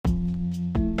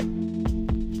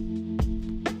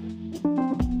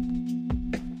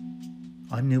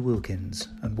I'm Neil Wilkins,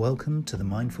 and welcome to the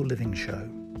Mindful Living Show.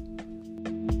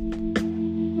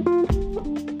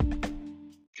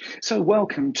 So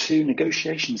welcome to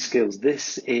Negotiation Skills.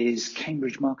 This is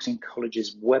Cambridge Marketing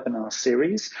College's webinar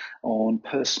series on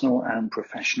personal and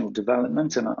professional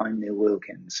development, and I'm Neil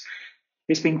Wilkins.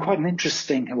 It's been quite an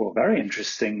interesting, very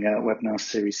interesting webinar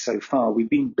series so far. We've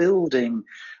been building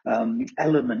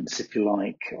elements, if you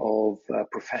like, of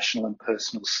professional and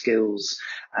personal skills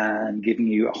and giving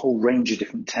you a whole range of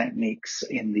different techniques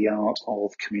in the art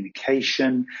of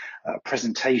communication,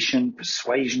 presentation,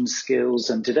 persuasion skills.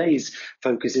 And today's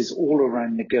focus is all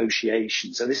around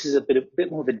negotiation. So this is a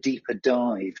bit more of a deeper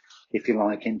dive, if you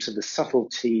like, into the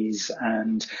subtleties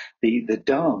and the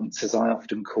dance, as I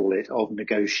often call it, of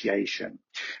negotiation.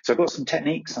 So I've got some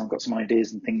techniques, I've got some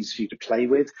ideas and things for you to play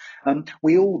with.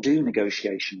 We all do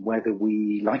negotiation, whether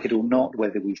we like it or not,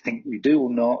 whether we think we do or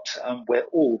not. We're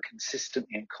all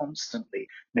consistently and constantly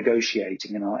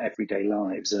negotiating in our everyday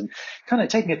lives, and kind of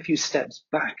taking a few steps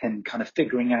back and kind of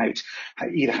figuring out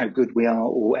either how good we are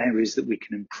or areas that we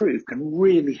can improve can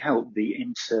really help the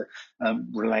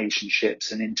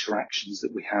relationships and interactions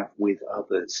that we have with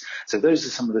others. So those are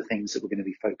some of the things that we're going to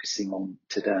be focusing on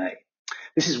today.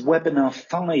 This is webinar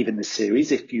 5 in the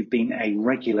series. If you've been a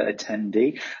regular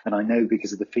attendee, and I know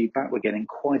because of the feedback, we're getting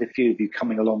quite a few of you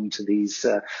coming along to these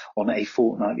on a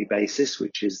fortnightly basis,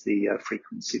 which is the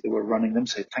frequency that we're running them.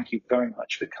 So thank you very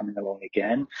much for coming along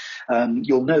again.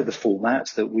 You'll know the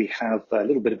format, that we have a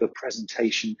little bit of a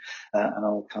presentation, and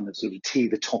I'll kind of sort of tee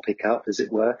the topic up, as it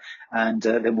were, and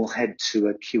then we'll head to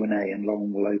a Q&A, and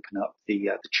Lauren will open up the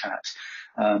chat.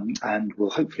 And we'll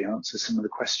hopefully answer some of the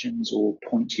questions or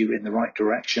point you in the right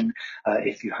direction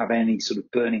if you have any sort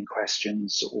of burning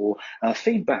questions or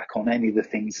feedback on any of the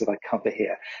things that I cover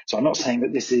here. So I'm not saying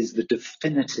that this is the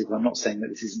definitive, I'm not saying that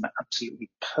this is an absolutely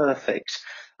perfect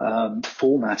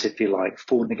format, if you like,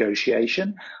 for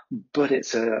negotiation, but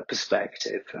it's a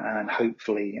perspective, and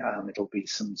hopefully it'll be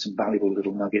some valuable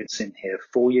little nuggets in here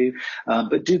for you.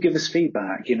 But do give us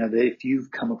feedback, that if you've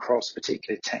come across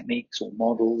particular techniques or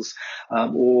models,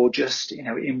 or just,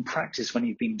 in practice when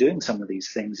you've been doing some of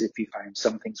these things, if you found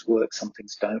some things work, some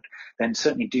things don't, then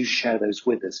certainly do share those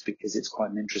with us, because it's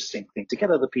quite an interesting thing to get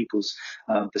other people's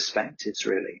perspectives,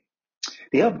 really.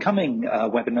 The upcoming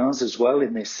webinars as well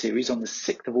in this series, on the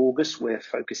 6th of August, we're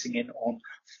focusing in on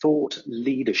thought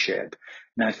leadership.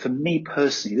 Now, for me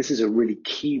personally, this is a really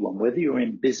key one. Whether you're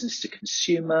in business to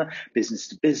consumer, business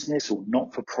to business, or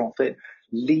not-for-profit,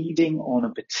 leading on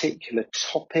a particular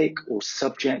topic or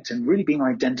subject and really being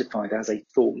identified as a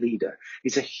thought leader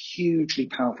is a hugely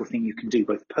powerful thing you can do,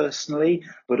 both personally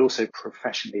but also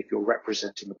professionally, if you're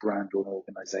representing a brand or an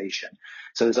organization.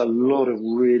 So there's a lot of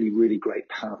really, really great,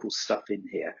 powerful stuff in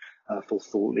here for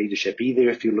thought leadership. Either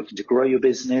if you're looking to grow your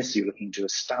business, you're looking to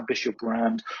establish your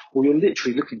brand, or you're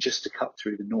literally looking just to cut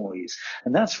through the noise.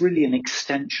 And that's really an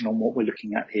extension on what we're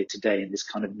looking at here today in this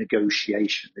kind of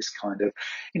negotiation, this kind of,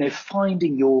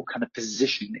 finding your kind of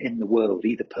position in the world,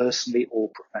 either personally or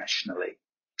professionally.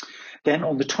 Then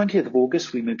on the 20th of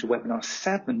August, we move to webinar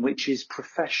 7, which is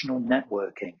professional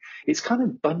networking. It's kind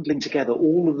of bundling together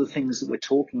all of the things that we're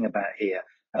talking about here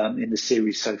in the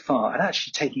series so far, and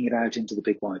actually taking it out into the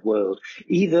big wide world,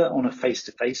 either on a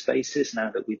face-to-face basis, now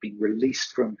that we've been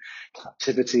released from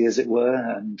captivity, as it were,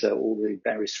 and all the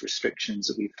various restrictions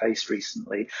that we've faced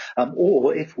recently,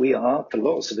 or if we are, for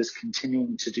lots of us,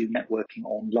 continuing to do networking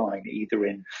online, either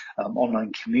in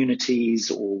online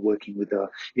communities or working with an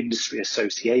industry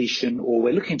association, or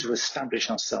we're looking to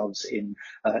establish ourselves in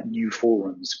new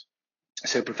forums.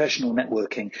 So professional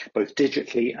networking, both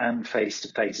digitally and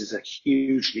face-to-face, is a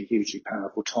hugely, hugely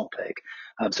powerful topic.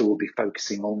 So we'll be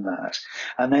focusing on that.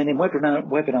 And then in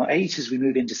webinar 8, as we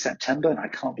move into September, and I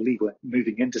can't believe we're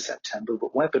moving into September,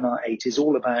 but webinar 8 is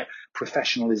all about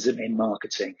professionalism in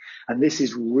marketing. And this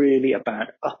is really about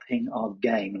upping our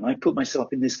game. And I put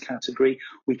myself in this category.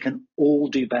 We can all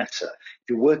do better. If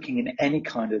you're working in any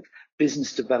kind of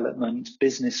business development,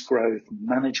 business growth,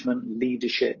 management,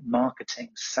 leadership, marketing,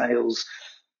 sales,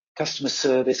 customer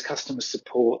service, customer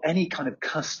support, any kind of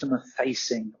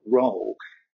customer-facing role,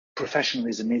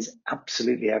 professionalism is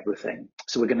absolutely everything.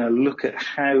 So we're going to look at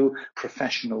how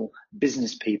professional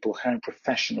business people, how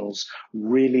professionals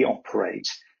really operate,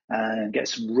 and get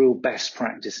some real best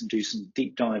practice and do some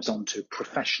deep dives onto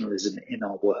professionalism in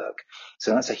our work.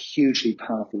 So that's a hugely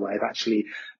powerful way of actually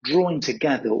drawing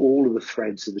together all of the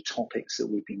threads of the topics that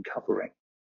we've been covering.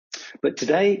 But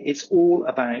today it's all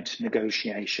about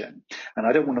negotiation. And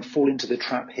I don't want to fall into the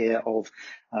trap here of,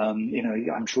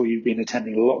 I'm sure you've been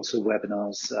attending lots of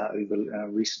webinars over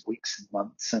recent weeks and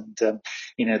months. And,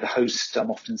 the host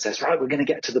often says, right, we're going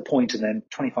to get to the point, and then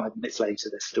 25 minutes later,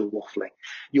 they're still waffling.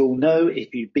 You'll know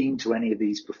if you've been to any of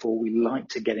these before, we like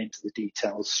to get into the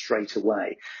details straight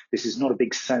away. This is not a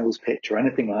big sales pitch or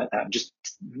anything like that. I'm just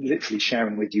literally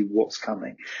sharing with you what's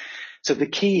coming. So the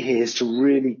key here is to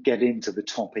really get into the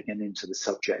topic and into the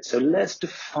subject. So let's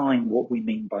define what we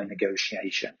mean by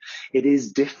negotiation. It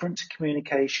is different to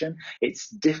communication. It's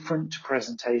different to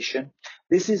presentation.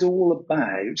 This is all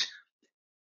about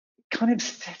kind of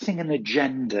setting an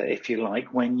agenda, if you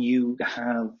like, when you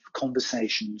have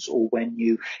conversations or when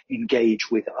you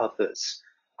engage with others.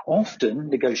 Often,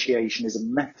 negotiation is a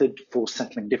method for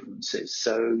settling differences.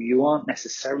 So you aren't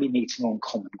necessarily meeting on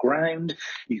common ground.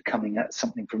 You're coming at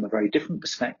something from a very different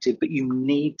perspective, but you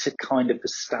need to kind of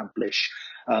establish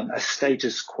a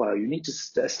status quo. You need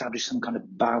to establish some kind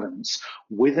of balance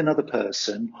with another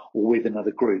person or with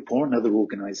another group or another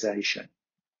organization.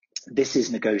 This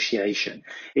is negotiation.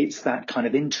 It's that kind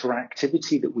of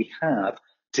interactivity that we have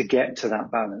to get to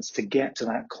that balance, to get to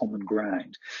that common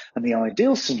ground. And the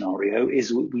ideal scenario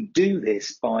is we do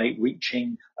this by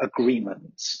reaching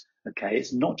agreements. Okay,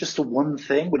 it's not just a one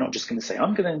thing. We're not just going to say,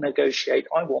 I'm going to negotiate.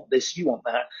 I want this, you want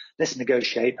that. Let's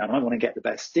negotiate, and I want to get the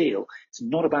best deal. It's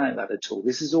not about that at all.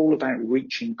 This is all about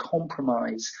reaching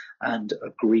compromise and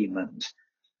agreement.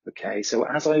 Okay, so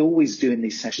as I always do in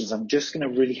these sessions, I'm just going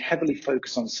to really heavily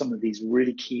focus on some of these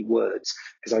really key words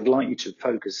because I'd like you to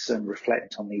focus and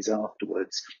reflect on these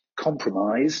afterwards.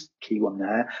 Compromise, key one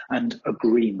there, and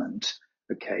agreement.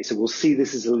 Okay, so we'll see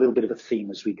this as a little bit of a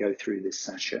theme as we go through this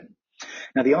session.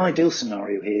 Now, the ideal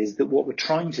scenario here is that what we're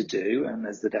trying to do, and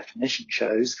as the definition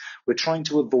shows, we're trying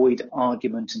to avoid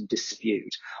argument and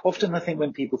dispute. Often I think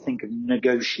when people think of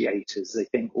negotiators, they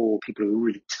think, people who are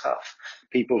really tough,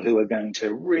 people who are going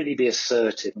to really be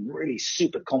assertive and really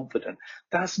super confident.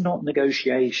 That's not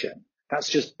negotiation. That's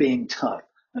just being tough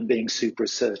and being super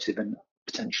assertive and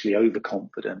potentially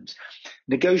overconfident.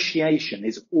 Negotiation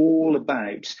is all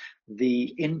about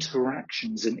the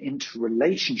interactions and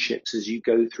interrelationships as you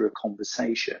go through a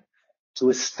conversation to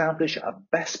establish a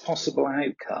best possible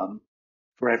outcome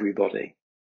for everybody.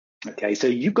 Okay, so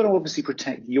you've got to obviously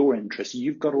protect your interests.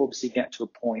 You've got to obviously get to a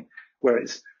point where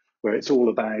it's all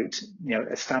about,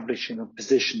 establishing a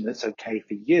position that's okay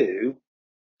for you.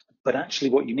 But actually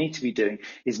what you need to be doing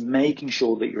is making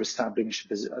sure that you're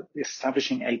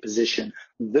establishing a position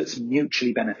that's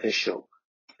mutually beneficial,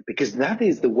 because that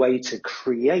is the way to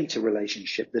create a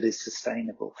relationship that is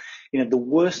sustainable. The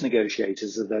worst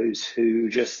negotiators are those who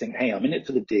just think, hey, I'm in it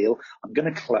for the deal. I'm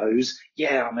going to close.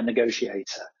 Yeah, I'm a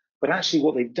negotiator. But actually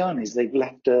what they've done is they've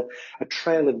left a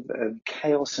trail of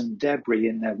chaos and debris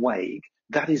in their wake.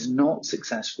 That is not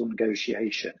successful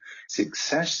negotiation.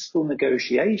 Successful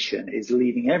negotiation is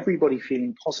leaving everybody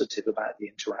feeling positive about the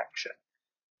interaction.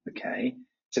 Okay,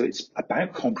 so it's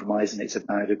about compromise and it's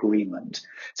about agreement.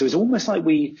 So it's almost like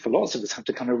for lots of us, have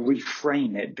to kind of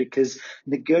reframe it, because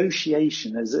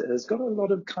negotiation has got a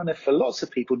lot of for lots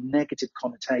of people, negative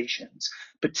connotations,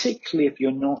 particularly if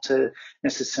you're not a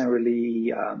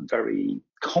necessarily very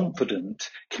confident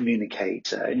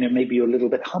communicator. Maybe you're a little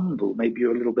bit humble, maybe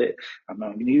you're a little bit, I'm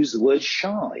going to use the word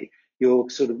shy. You're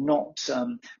sort of not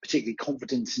particularly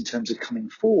confident in terms of coming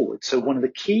forward. So one of the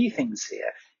key things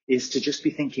here is to just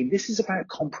be thinking, this is about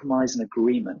compromise and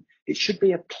agreement. It should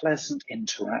be a pleasant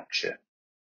interaction.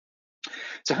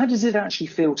 So how does it actually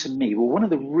feel to me? Well, one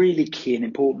of the really key and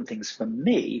important things for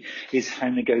me is how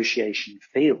negotiation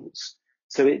feels.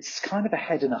 So it's kind of a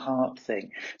head and a heart thing.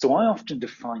 So I often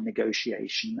define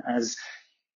negotiation as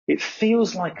it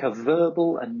feels like a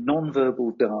verbal and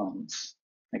non-verbal dance.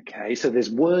 Okay, so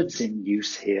there's words in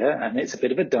use here, and it's a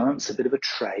bit of a dance, a bit of a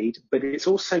trade, but it's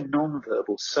also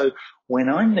non-verbal. So when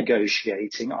I'm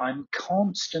negotiating, I'm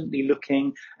constantly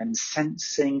looking and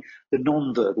sensing the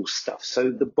non-verbal stuff.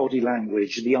 So the body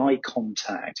language, the eye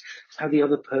contact, how the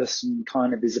other person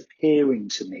kind of is appearing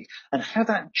to me, and how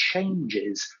that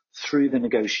changes through the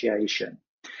negotiation.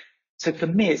 So for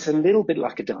me, it's a little bit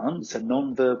like a dance, a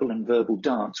non-verbal and verbal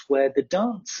dance, where the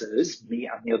dancers, me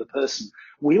and the other person,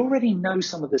 we already know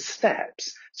some of the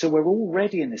steps. So we're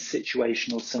already in a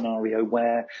situational scenario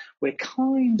where we're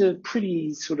kind of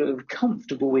pretty sort of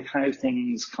comfortable with how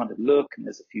things kind of look, and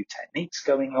there's a few techniques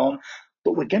going on,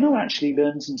 but we're going to actually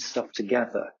learn some stuff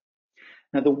together.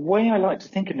 Now, the way I like to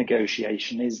think of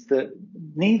negotiation is that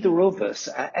neither of us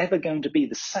are ever going to be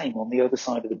the same on the other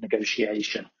side of the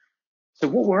negotiation. So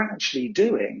what we're actually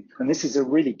doing, and this is a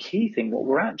really key thing, what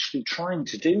we're actually trying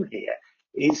to do here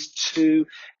is to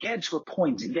get to a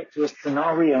point and get to a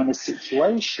scenario and a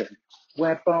situation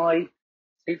whereby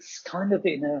it's kind of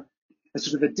in a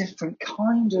sort of a different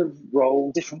kind of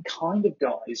role, different kind of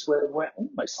guise, where we're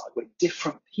almost like we're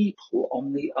different people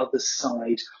on the other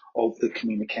side of the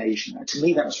communication. And to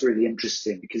me, that's really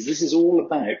interesting, because this is all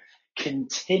about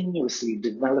continuously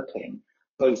developing,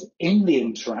 both in the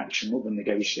interaction or the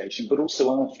negotiation, but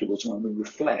also afterwards when we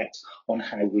reflect on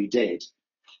how we did.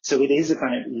 So it is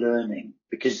about learning,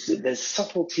 because there's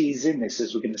subtleties in this,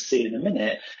 as we're going to see in a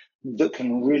minute, that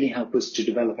can really help us to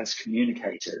develop as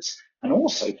communicators, and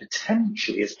also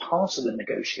potentially, as part of the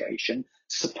negotiation,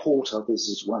 support others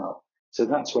as well. So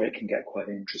that's where it can get quite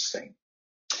interesting.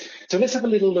 So let's have a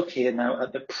little look here now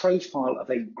at the profile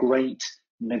of a great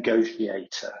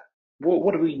negotiator.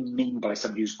 What do we mean by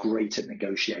somebody who's great at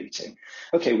negotiating?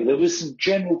 Okay, well, there were some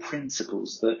general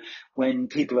principles that when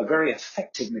people are very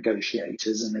effective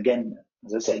negotiators, and again,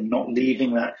 as I say, not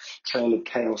leaving that trail of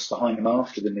chaos behind them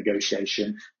after the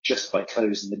negotiation just by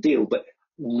closing the deal, but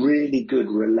really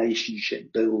good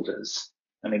relationship builders.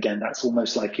 And again, that's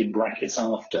almost like in brackets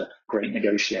after great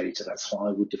negotiator. That's how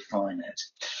I would define it.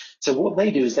 So what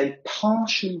they do is they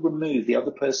partially remove the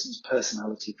other person's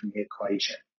personality from the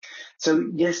equation.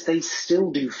 So yes, they still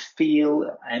do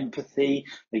feel empathy,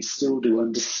 they still do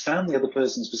understand the other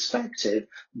person's perspective,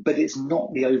 but it's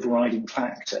not the overriding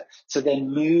factor. So they're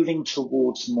moving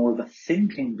towards more of a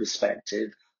thinking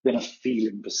perspective than a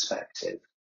feeling perspective.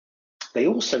 They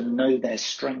also know their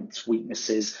strengths,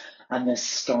 weaknesses, and their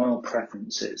style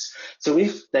preferences. So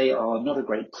if they are not a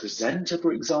great presenter,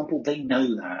 for example, they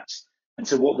know that. And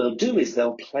so what they'll do is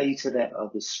they'll play to their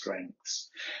other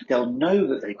strengths. They'll know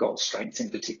that they've got strengths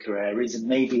in particular areas, and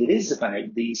maybe it is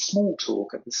about the small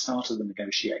talk at the start of the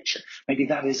negotiation. Maybe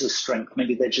that is a strength.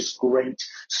 Maybe they're just great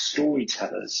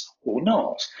storytellers or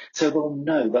not. So they'll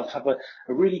know, they'll have a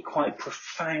really quite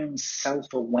profound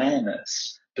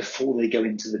self-awareness before they go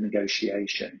into the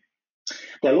negotiation.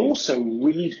 They'll also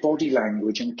read body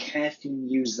language and carefully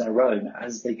use their own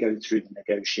as they go through the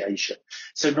negotiation.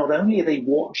 So not only are they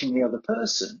watching the other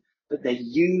person, but they're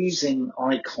using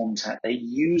eye contact, they're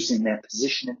using their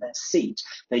position in their seat,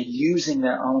 they're using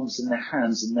their arms and their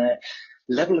hands and their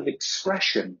level of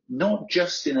expression, not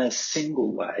just in a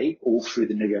single way all through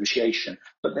the negotiation,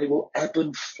 but they will ebb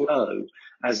and flow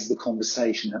as the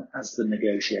conversation and as the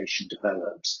negotiation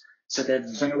develops. So they're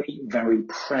very, very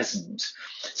present.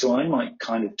 So I might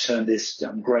kind of term this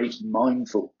great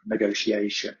mindful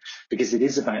negotiation, because it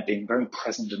is about being very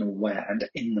present and aware and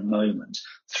in the moment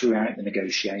throughout the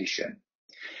negotiation,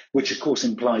 which of course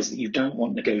implies that you don't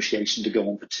want negotiation to go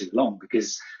on for too long,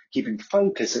 because keeping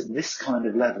focus at this kind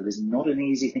of level is not an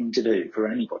easy thing to do for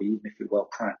anybody, even if you're well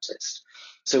practiced.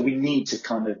 So we need to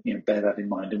kind of bear that in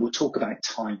mind, and we'll talk about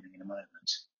timing in a moment.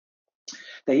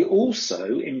 They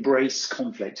also embrace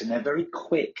conflict, and they're very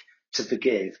quick to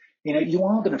forgive. You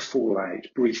are going to fall out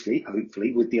briefly,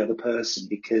 hopefully, with the other person,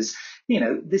 because,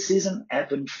 this is an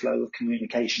ebb and flow of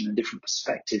communication and different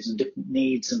perspectives and different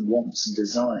needs and wants and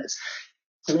desires.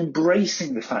 So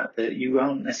embracing the fact that you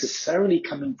aren't necessarily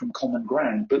coming from common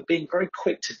ground, but being very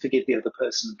quick to forgive the other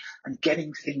person and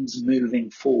getting things moving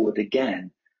forward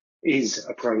again is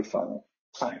a profile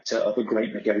factor of a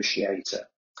great negotiator.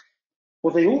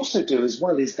 What they also do as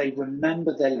well is they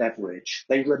remember their leverage.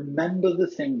 They remember the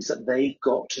things that they've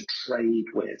got to trade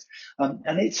with.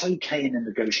 And it's okay in a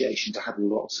negotiation to have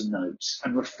lots of notes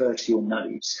and refer to your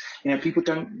notes. People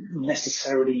don't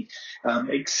necessarily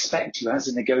expect you as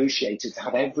a negotiator to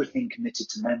have everything committed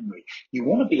to memory. You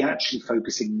want to be actually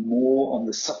focusing more on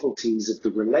the subtleties of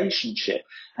the relationship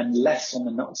and less on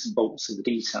the nuts and bolts of the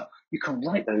detail. You can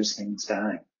write those things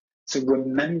down. So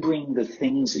remembering the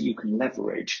things that you can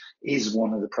leverage is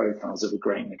one of the profiles of a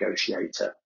great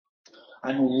negotiator.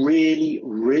 And really,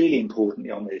 really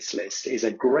importantly on this list is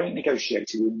a great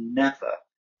negotiator will never,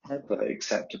 ever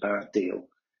accept a bad deal.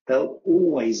 They'll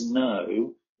always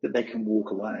know that they can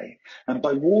walk away. And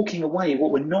by walking away,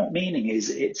 what we're not meaning is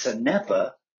it's a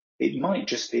never. It might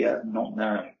just be a not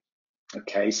now.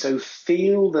 Okay, so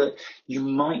feel that you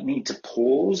might need to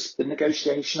pause the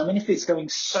negotiation. I mean, if it's going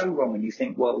so wrong and you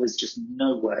think, well, there's just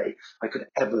no way I could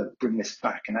ever bring this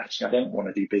back, and actually I don't want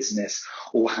to do business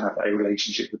or have a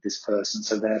relationship with this person,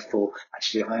 so therefore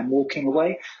actually I am walking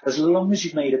away. As long as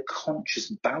you've made a conscious,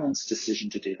 balanced decision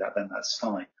to do that, then that's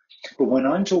fine. But when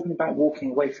I'm talking about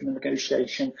walking away from the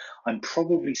negotiation, I'm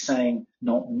probably saying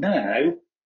not now.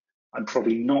 I'm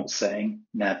probably not saying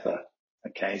never.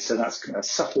 Okay, so that's a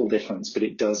subtle difference, but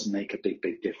it does make a big,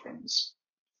 big difference.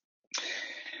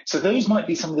 So those might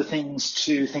be some of the things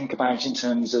to think about in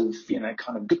terms of,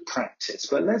 kind of good practice.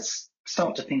 But let's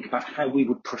start to think about how we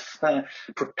would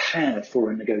prepare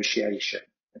for a negotiation.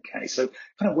 Okay, so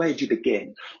kind of where do you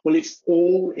begin? Well, it's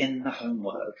all in the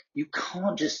homework. You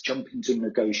can't just jump into a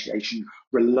negotiation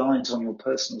reliant on your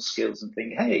personal skills and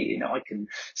think, hey, I can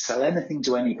sell anything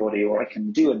to anybody, or I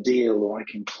can do a deal, or I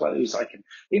can close, I can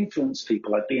influence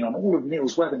people. I've been on all of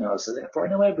Neil's webinars, so therefore I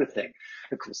know everything.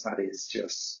 Of course, that is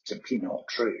just simply not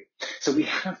true. So we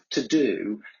have to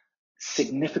do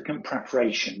significant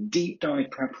preparation, deep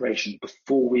dive preparation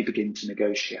before we begin to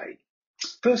negotiate.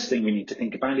 First thing we need to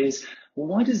think about is, well,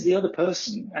 why does the other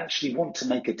person actually want to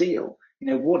make a deal?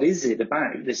 What is it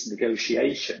about this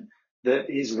negotiation that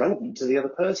is relevant to the other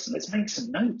person? Let's make some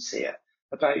notes here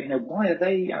about, why are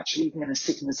they actually even going to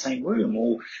sit in the same room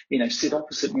or, sit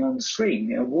opposite me on the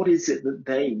screen? What is it that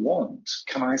they want?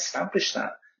 Can I establish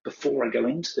that before I go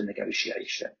into the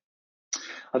negotiation?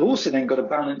 I've also then got to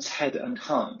balance head and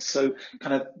heart. So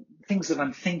kind of things that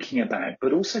I'm thinking about,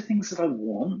 but also things that I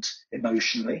want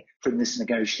emotionally from this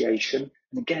negotiation.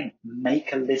 And again,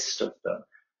 make a list of them.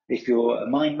 If you're a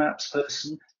mind maps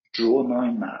person, draw a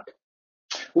mind map.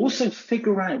 Also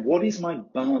figure out, what is my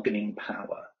bargaining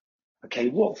power? Okay,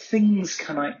 what things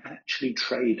can I actually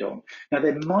trade on? Now,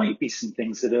 there might be some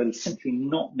things that are simply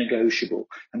not negotiable,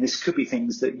 and this could be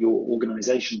things that your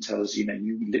organization tells you,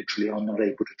 you literally are not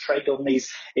able to trade on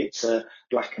these. It's a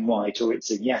black and white, or it's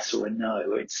a yes or a no.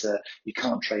 It's you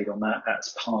can't trade on that.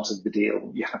 That's part of the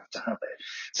deal. You have to have it.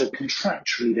 So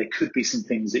contractually, there could be some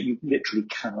things that you literally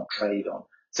cannot trade on.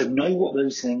 So know what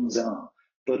those things are.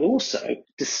 But also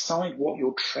decide what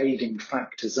your trading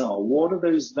factors are. What are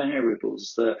those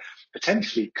variables that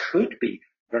potentially could be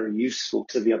very useful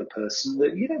to the other person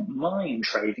that you don't mind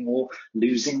trading or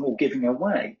losing or giving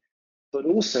away? But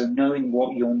also knowing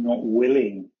what you're not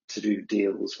willing to do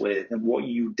deals with and what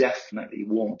you definitely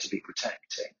want to be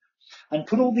protecting. And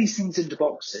put all these things into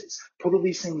boxes, put all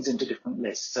these things into different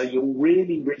lists so you're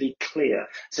really, really clear.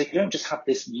 So you don't just have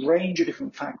this range of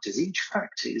different factors. Each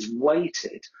factor is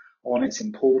weighted on its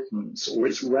importance or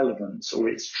its relevance or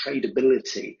its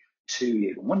tradability to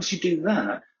you. And once you do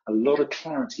that, a lot of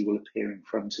clarity will appear in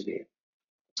front of you.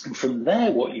 And from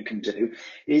there, what you can do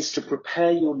is to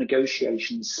prepare your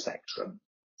negotiation spectrum.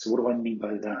 So what do I mean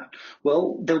by that?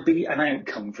 Well, there'll be an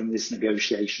outcome from this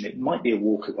negotiation. It might be a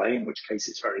walk away, in which case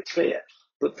it's very clear.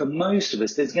 But for most of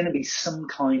us, there's going to be some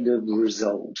kind of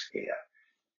result here.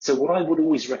 So what I would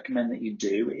always recommend that you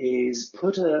do is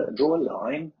draw a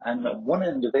line, and at one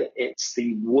end of it, it's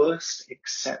the worst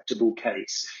acceptable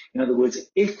case. In other words,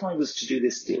 if I was to do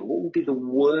this deal, what would be the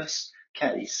worst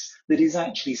case that is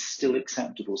actually still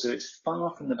acceptable? So it's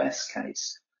far from the best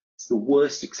case. It's the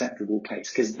worst acceptable case,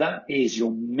 because that is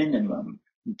your minimum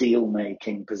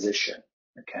deal-making position.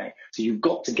 Okay, so you've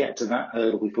got to get to that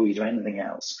hurdle before you do anything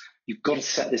else. You've got to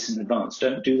set this in advance.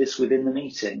 Don't do this within the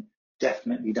meeting.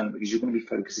 Definitely don't, because you're going to be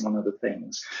focusing on other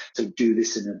things. So do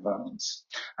this in advance.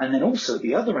 And then also at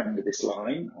the other end of this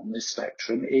line on this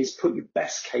spectrum is put your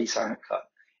best case outcome.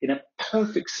 In a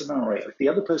perfect scenario, if the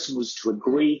other person was to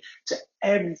agree to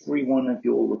every one of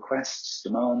your requests,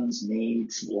 demands,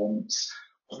 needs, wants,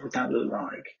 what would that look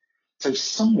like? So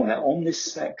somewhere on this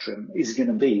spectrum is going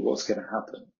to be what's going to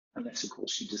happen, unless of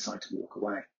course you decide to walk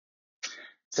away.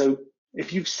 So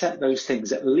if you've set those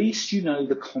things, at least you know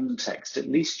the context, at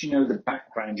least you know the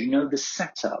background, you know the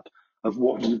setup of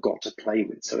what you've got to play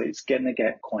with. So it's going to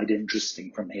get quite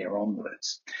interesting from here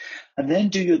onwards. And then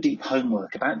do your deep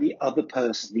homework about the other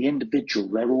person, the individual,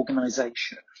 their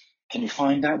organization. Can you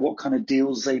find out what kind of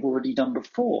deals they've already done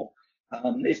before?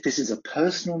 If this is a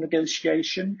personal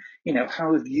negotiation,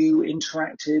 how have you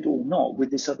interacted or not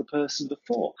with this other person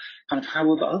before? Kind of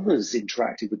how have others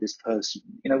interacted with this person?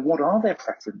 What are their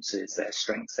preferences, their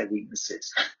strengths, their weaknesses?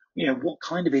 What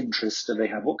kind of interests do they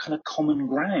have? What kind of common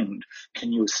ground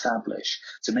can you establish?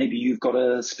 So maybe you've got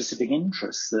a specific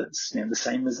interest that's the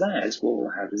same as theirs.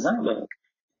 Well, how does that look?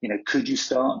 Could you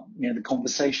start the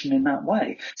conversation in that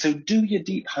way? So do your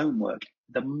deep homework.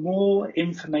 The more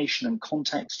information and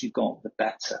context you've got, the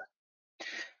better.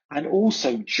 And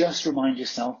also just remind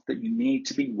yourself that you need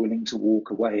to be willing to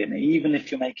walk away. And even if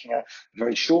you're making a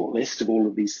very short list of all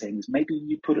of these things, maybe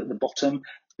you put at the bottom,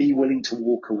 be willing to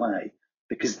walk away,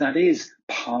 because that is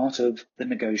part of the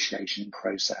negotiation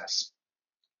process.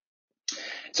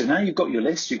 So now you've got your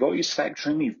list, you've got your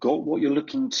spectrum, you've got what you're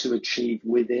looking to achieve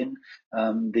within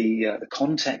the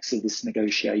context of this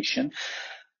negotiation.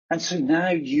 And so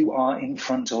now you are in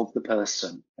front of the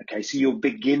person. Okay, so you're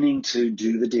beginning to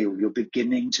do the deal. You're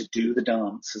beginning to do the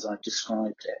dance as I've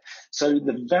described it. So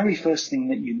the very first thing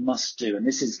that you must do, and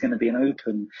this is going to be an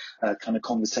open kind of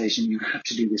conversation, you have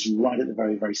to do this right at the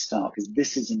very, very start, because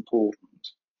this is important,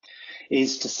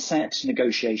 is to set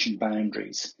negotiation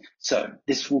boundaries. So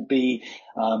this will be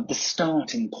the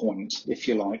starting point, if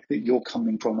you like, that you're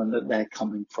coming from and that they're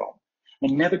coming from.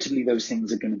 Inevitably, those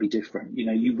things are going to be different.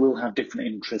 You will have different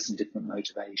interests and different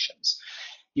motivations.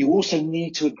 You also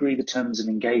need to agree the terms of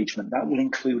engagement. That will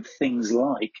include things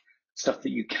like stuff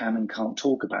that you can and can't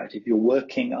talk about. If you're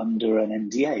working under an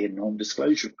NDA, a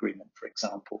non-disclosure agreement, for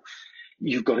example,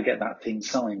 you've got to get that thing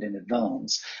signed in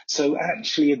advance. So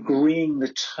actually agreeing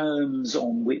the terms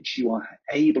on which you are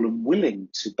able and willing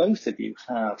to, both of you,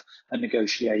 have a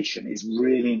negotiation is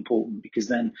really important, because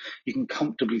then you can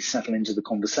comfortably settle into the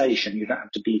conversation. You don't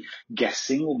have to be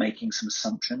guessing or making some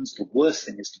assumptions. The worst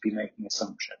thing is to be making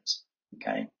assumptions,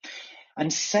 okay?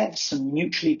 And set some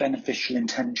mutually beneficial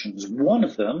intentions. One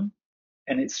of them,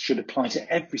 and it should apply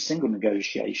to every single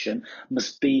negotiation,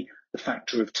 must be the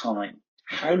factor of time.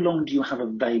 How long do you have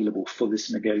available for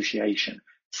this negotiation?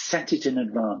 Set it in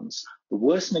advance. The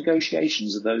worst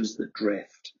negotiations are those that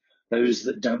drift, those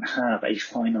that don't have a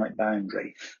finite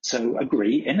boundary. So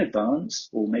agree in advance,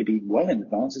 or maybe well in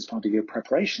advance as part of your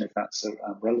preparation, if that's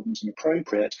relevant and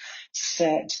appropriate.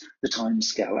 Set the time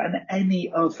scale and any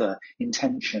other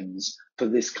intentions for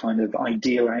this kind of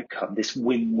ideal outcome, this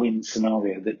win-win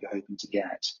scenario that you're hoping to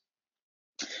get.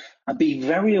 And be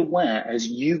very aware as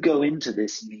you go into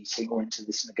this meeting or into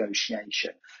this negotiation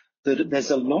that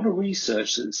there's a lot of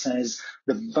research that says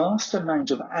the vast amount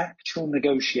of actual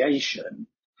negotiation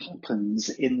happens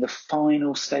in the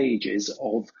final stages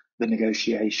of the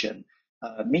negotiation.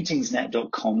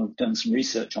 Meetingsnet.com have done some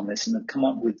research on this and have come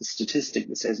up with the statistic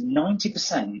that says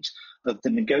 90% of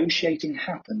the negotiating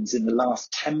happens in the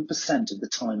last 10% of the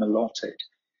time allotted.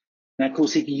 Now, of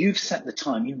course, if you've set the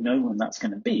time, you know when that's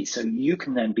going to be. So you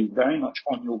can then be very much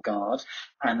on your guard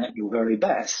and at your very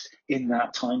best in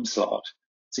that time slot.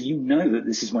 So you know that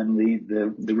this is when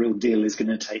the real deal is going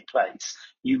to take place.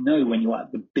 You know when you're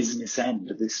at the business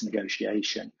end of this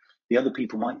negotiation. The other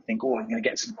people might think, oh, I'm going to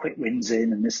get some quick wins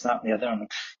in and this, that, and the other. And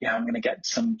I'm going to get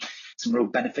some real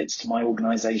benefits to my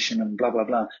organization and blah, blah,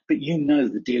 blah. But you know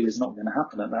the deal is not going to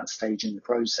happen at that stage in the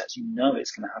process. You know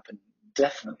it's going to happen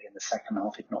definitely in the second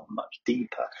half, if not much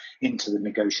deeper into the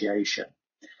negotiation.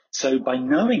 So by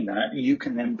knowing that, you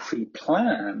can then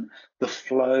pre-plan the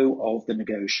flow of the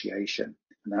negotiation,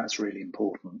 and that's really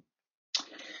important.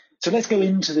 So let's go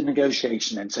into the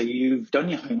negotiation then. So you've done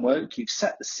your homework, you've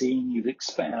set the scene, you've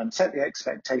set the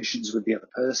expectations with the other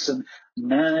person.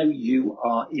 Now you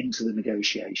are into the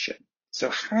negotiation. So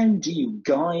how do you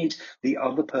guide the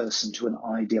other person to an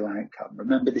ideal outcome?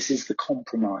 Remember, this is the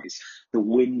compromise, the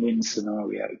win-win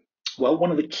scenario. Well, one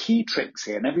of the key tricks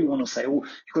here, and everyone will say, oh,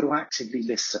 you've got to actively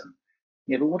listen.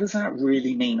 Yeah, but what does that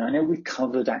really mean? I know we've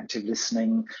covered active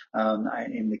listening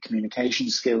in the communication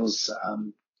skills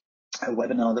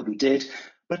webinar that we did,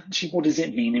 but actually, what does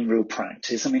it mean in real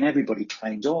practice? I mean, everybody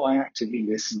claims, oh, I actively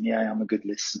listen. Yeah, I'm a good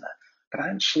listener. But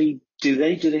actually, do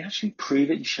they actually prove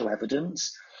it and show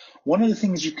evidence? One of the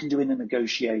things you can do in a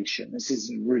negotiation, this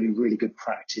is really, really good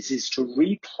practice, is to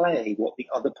replay what the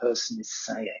other person is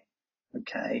saying,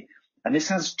 okay? And this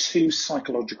has two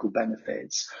psychological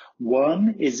benefits.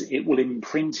 One is it will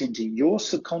imprint into your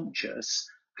subconscious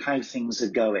how things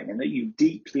are going and that you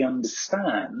deeply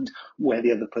understand where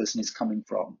the other person is coming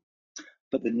from.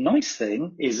 But the nice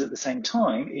thing is at the same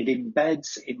time, it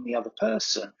embeds in the other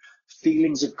person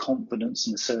feelings of confidence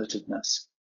and assertiveness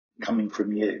coming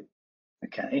from you.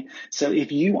 Okay, so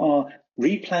if you are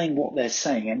replaying what they're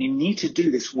saying, and you need to do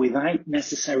this without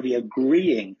necessarily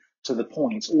agreeing to the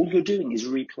points, all you're doing is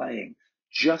replaying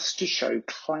just to show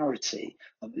clarity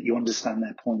that you understand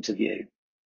their point of view.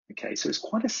 Okay, so it's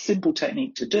quite a simple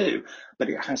technique to do, but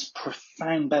it has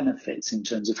profound benefits in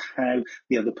terms of how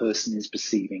the other person is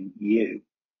perceiving you.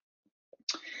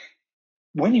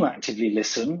 When you actively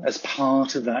listen as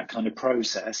part of that kind of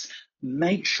process,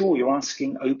 make sure you're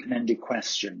asking open-ended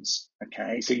questions,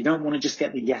 okay? So you don't want to just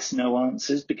get the yes-no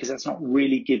answers, because that's not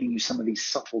really giving you some of these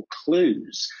subtle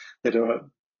clues that are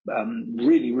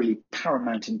really, really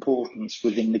paramount importance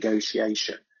within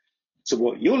negotiation. So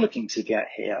what you're looking to get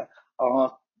here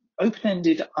are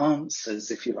open-ended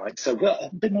answers, if you like, so a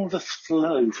bit more of a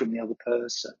flow from the other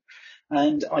person.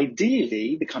 And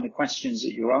ideally, the kind of questions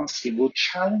that you're asking will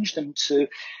challenge them to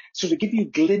sort of give you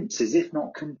glimpses, if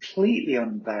not completely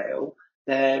unveil,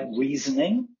 their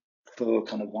reasoning for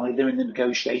kind of why they're in the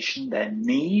negotiation, their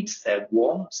needs, their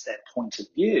wants, their point of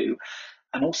view,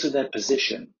 and also their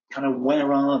position. Kind of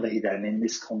where are they then in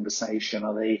this conversation?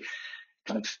 Are they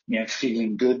kind of,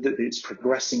 feeling good that it's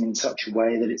progressing in such a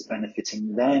way that it's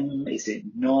benefiting them? Is it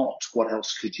not? What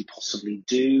else could you possibly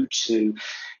do to,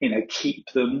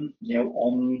 keep them,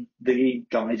 on the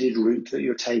guided route that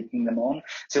you're taking them on?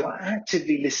 So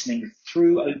actively listening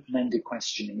through open-ended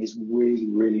questioning is really,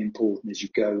 really important as you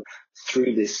go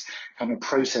through this kind of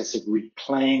process of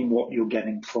replaying what you're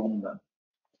getting from them.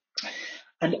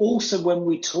 And also when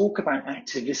we talk about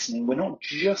active listening, we're not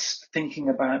just thinking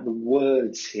about the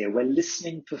words here, we're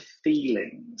listening for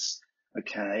feelings,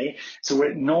 okay? So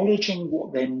we're acknowledging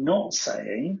what they're not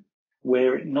saying,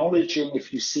 we're acknowledging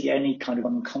if you see any kind of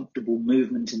uncomfortable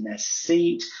movement in their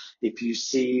seat, if you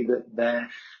see that they're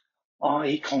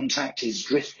eye contact is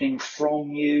drifting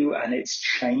from you and it's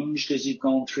changed as you've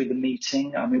gone through the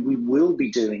meeting. I mean, we will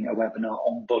be doing a webinar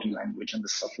on body language and the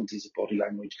subtleties of body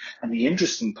language. And the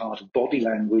interesting part of body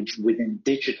language within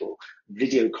digital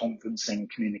video conferencing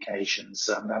communications,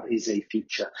 that is a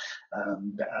future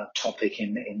topic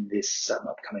in this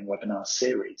upcoming webinar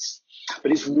series.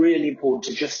 But it's really important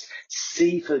to just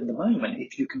see for the moment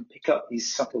if you can pick up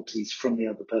these subtleties from the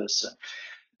other person.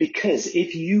 Because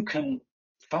if you can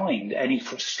find any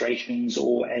frustrations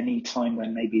or any time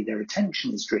when maybe their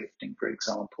attention is drifting, for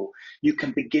example, you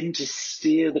can begin to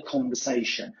steer the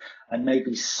conversation and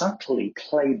maybe subtly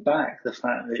play back the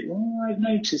fact that, I've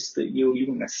noticed that you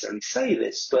wouldn't necessarily say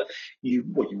this, but you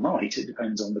might, it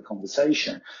depends on the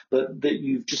conversation, but that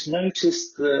you've just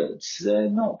noticed that they're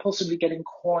not possibly getting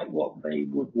quite what they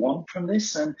would want from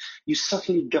this, and you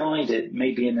subtly guide it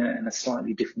maybe in a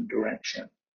slightly different direction.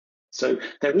 So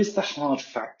there is the hard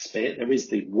facts bit, there is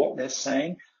the what they're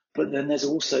saying, but then there's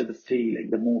also the feeling,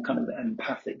 the more kind of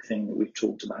empathic thing that we've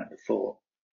talked about before.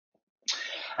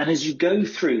 And as you go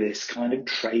through this kind of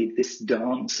trade, this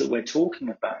dance that we're talking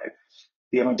about,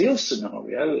 the ideal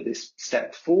scenario, this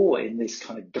step 4 in this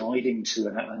kind of guiding to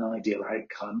an ideal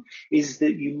outcome, is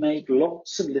that you make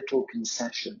lots of little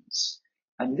concessions.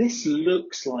 And this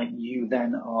looks like you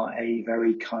then are a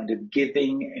very kind of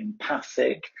giving,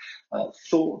 empathic,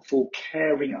 thoughtful,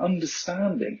 caring,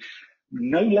 understanding,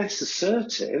 no less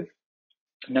assertive,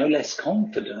 no less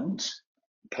confident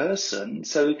person.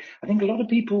 So I think a lot of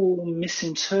people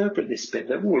misinterpret this bit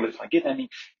that, well, if I give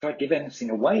anything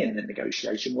away in the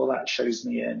negotiation, well, that shows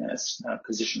me in a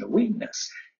position of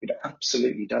weakness. It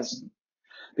absolutely doesn't.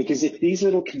 Because if these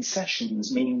little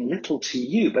concessions mean little to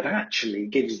you, but actually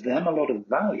gives them a lot of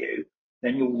value,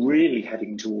 then you're really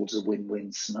heading towards a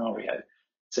win-win scenario.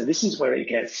 So this is where it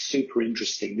gets super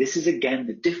interesting. This is, again,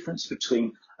 the difference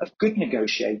between a good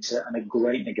negotiator and a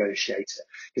great negotiator.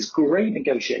 Because great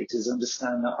negotiators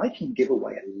understand that I can give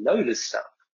away a load of stuff,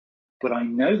 but I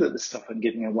know that the stuff I'm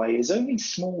giving away is only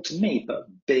small to me, but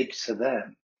big to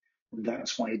them.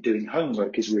 That's why doing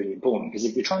homework is really important, because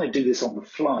if you're trying to do this on the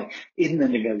fly in the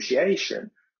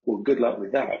negotiation, well, good luck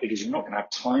with that, because you're not going to have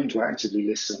time to actively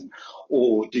listen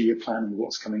or do your planning of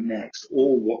what's coming next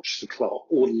or watch the clock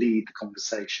or lead the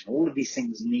conversation. All of these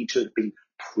things need to have been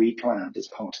pre-planned as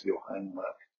part of your homework.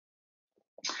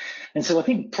 And so I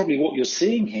think probably what you're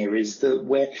seeing here is that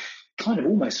we're kind of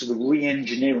almost sort of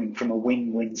re-engineering from a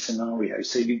win-win scenario.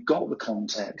 So you've got the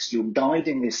context, you're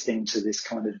guiding this thing to this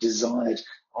kind of desired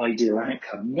ideal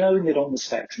outcome, knowing that on the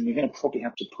spectrum you're going to probably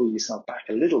have to pull yourself back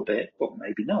a little bit, well,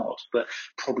 maybe not, but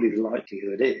probably the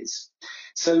likelihood is.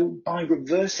 So by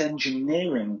reverse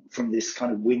engineering from this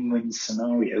kind of win-win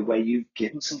scenario where you've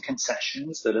given some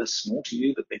concessions that are small to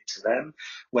you but big to them,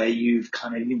 where you've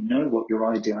kind of, what your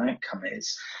ideal outcome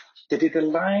is, that it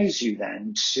allows you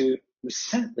then to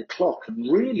set the clock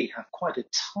and really have quite a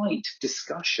tight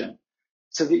discussion,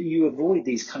 so that you avoid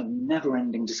these kind of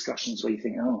never-ending discussions where you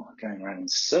think, oh, I'm going around in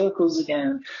circles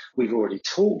again, we've already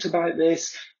talked about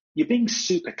this. You're being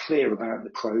super clear about the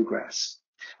progress.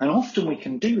 And often we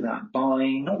can do that by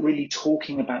not really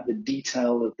talking about the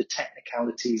detail of the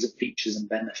technicalities of features and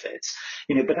benefits,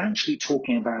 but actually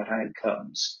talking about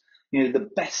outcomes. The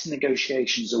best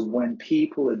negotiations are when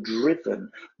people are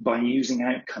driven by using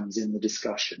outcomes in the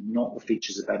discussion, not the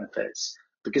features and benefits,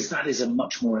 because that is a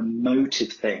much more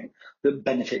emotive thing that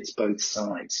benefits both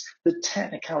sides. The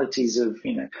technicalities of,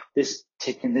 this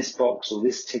tick in this box or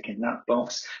this tick in that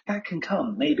box, that can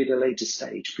come maybe at a later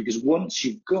stage, because once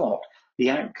you've got the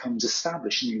outcomes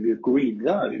established and you've agreed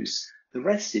those, the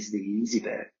rest is the easy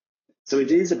bit. So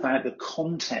it is about the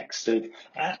context of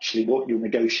actually what you're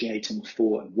negotiating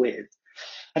for and with.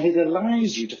 And it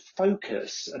allows you to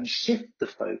focus and shift the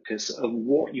focus of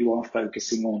what you are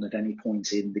focusing on at any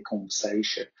point in the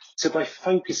conversation. So by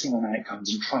focusing on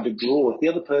outcomes and trying to draw, if the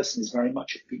other person is very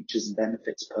much a features and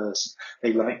benefits person,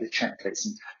 they like the checklist,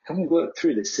 and can we work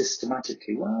through this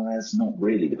systematically? Well, that's not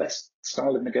really the best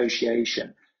style of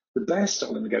negotiation. The best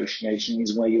style of negotiation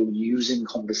is where you're using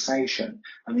conversation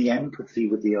and the empathy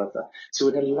with the other. So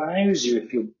it allows you,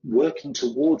 if you're working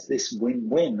towards this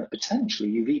win-win that potentially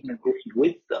you've even agreed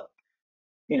with them,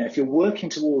 if you're working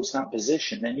towards that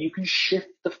position, then you can shift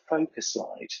the focus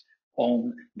light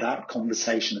on that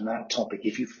conversation and that topic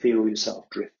if you feel yourself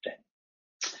drifting.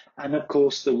 And of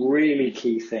course, the really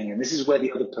key thing, and this is where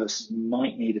the other person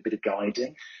might need a bit of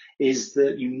guiding, is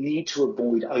that you need to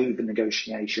avoid over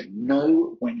negotiation.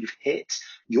 Know when you've hit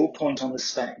your point on the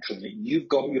spectrum that you've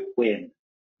got your win.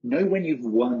 Know when you've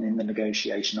won in the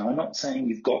negotiation. Now, I'm not saying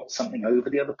you've got something over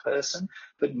the other person,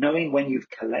 but knowing when you've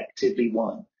collectively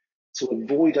won. To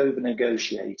avoid over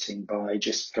negotiating by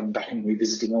just coming back and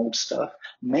revisiting old stuff.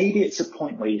 Maybe it's a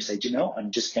point where you say, do you know,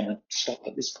 I'm just going to stop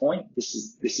at this point. This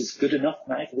is good enough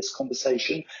now for this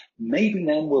conversation. Maybe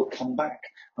then we'll come back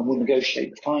and we'll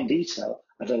negotiate the fine detail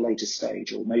at a later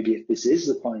stage. Or maybe if this is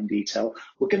the fine detail,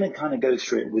 we're going to kind of go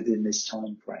through it within this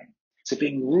time frame. So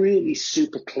being really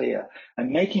super clear and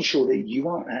making sure that you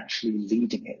aren't actually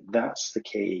leading it. That's the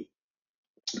key.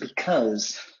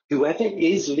 Because whoever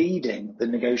is leading the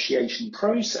negotiation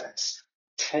process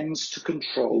tends to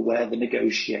control where the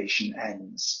negotiation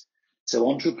ends. So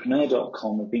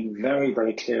Entrepreneur.com have been very,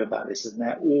 very clear about this, and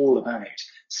they're all about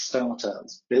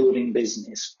startups, building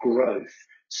business, growth,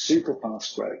 super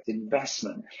fast growth,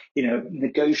 investment,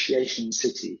 negotiation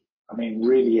city. I mean,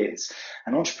 really is.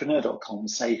 And Entrepreneur.com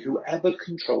say whoever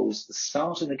controls the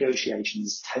start of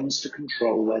negotiations tends to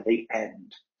control where they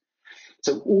end.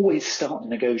 So always start the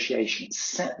negotiation,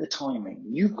 set the timing.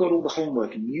 You've got all the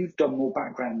homework and you've done more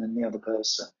background than the other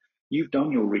person. You've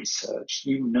done your research.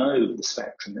 You know the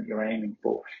spectrum that you're aiming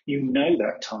for. You know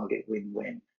that target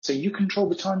win-win. So you control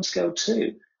the timescale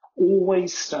too.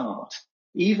 Always start.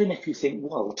 Even if you think,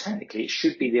 well, technically it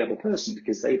should be the other person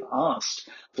because they've asked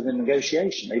for the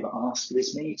negotiation. They've asked for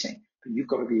this meeting. But you've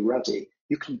got to be ready.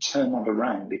 You can turn that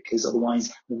around because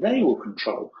otherwise they will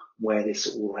control where this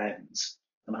all ends.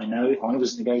 And I know if I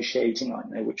was negotiating, I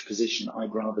know which position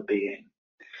I'd rather be in.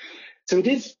 So it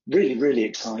is really, really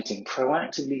exciting.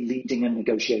 Proactively leading a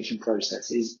negotiation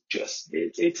process is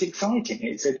it's exciting.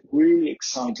 It's a really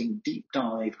exciting deep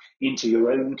dive into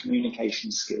your own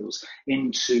communication skills,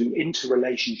 into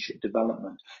relationship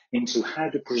development, into how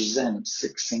to present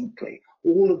succinctly.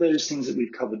 All of those things that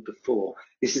we've covered before.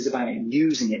 This is about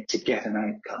using it to get an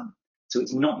outcome. So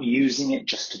it's not using it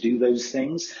just to do those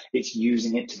things. It's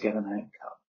using it to get an outcome.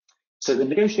 So the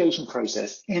negotiation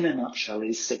process, in a nutshell,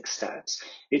 is 6 steps.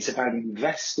 It's about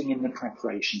investing in the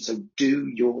preparation. So do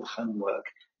your homework.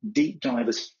 Deep dive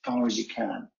as far as you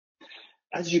can.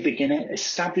 As you begin it,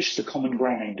 establish the common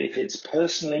ground. If it's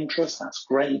personal interest, that's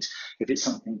great. If it's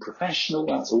something professional,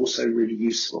 that's also really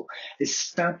useful.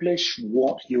 Establish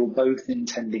what you're both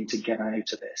intending to get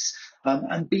out of this.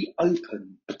 And be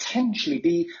open, potentially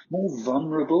be more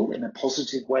vulnerable in a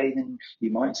positive way than you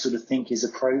might sort of think is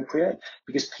appropriate,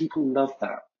 because people love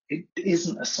that. It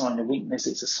isn't a sign of weakness,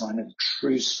 it's a sign of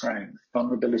true strength.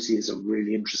 Vulnerability is a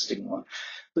really interesting one.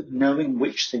 But knowing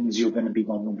which things you're going to be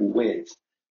vulnerable with.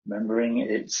 Remembering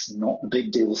it's not the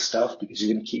big deal stuff because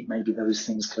you're going to keep maybe those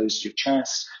things close to your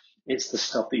chest. It's the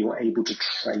stuff that you're able to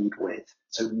trade with.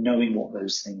 So knowing what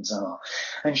those things are.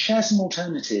 And share some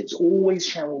alternatives. Always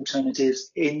share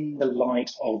alternatives in the light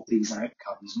of these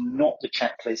outcomes, not the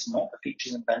checklist, not the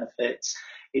features and benefits.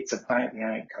 It's about the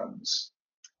outcomes.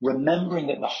 Remembering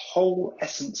that the whole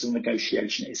essence of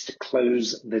negotiation is to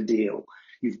close the deal.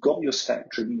 You've got your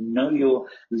spectrum, you know your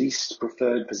least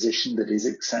preferred position that is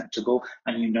acceptable,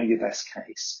 and you know your best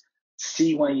case.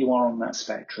 See where you are on that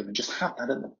spectrum and just have that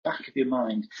at the back of your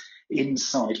mind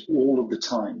inside all of the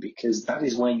time, because that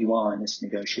is where you are in this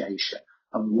negotiation.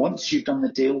 And once you've done the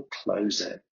deal, close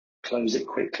it. Close it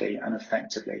quickly and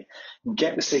effectively.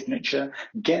 Get the signature,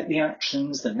 get the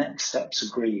actions, the next steps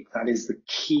agreed. That is the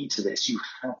key to this. You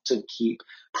have to keep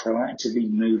proactively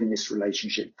moving this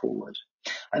relationship forward.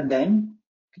 And then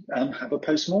have a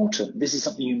post-mortem. This is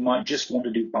something you might just want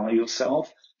to do by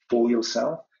yourself, for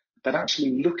yourself, but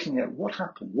actually looking at what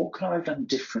happened, what could I have done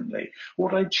differently,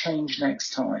 what I'd change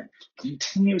next time.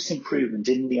 Continuous improvement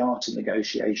in the art of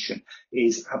negotiation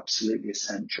is absolutely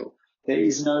essential. There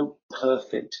is no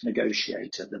perfect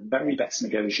negotiator. The very best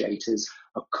negotiators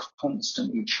are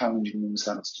constantly challenging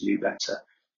themselves to do better.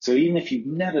 So even if you've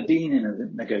never been in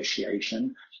a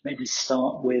negotiation, maybe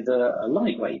start with a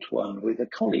lightweight one with a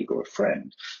colleague or a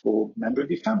friend or member of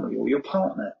your family or your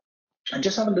partner. And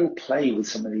just have a little play with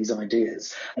some of these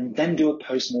ideas and then do a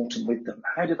post-mortem with them.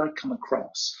 How did I come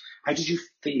across? How did you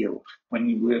feel when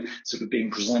you were sort of being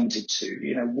presented to?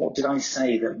 You know, what did I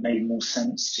say that made more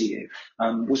sense to you?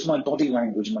 Was my body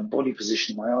language, my body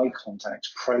position, my eye contact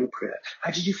appropriate?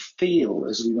 How did you feel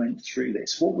as we went through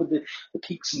this? What were the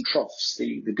peaks and troughs,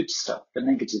 the good stuff, the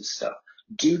negative stuff?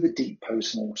 Do the deep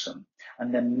post-mortem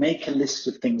and then make a list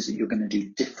of things that you're going to do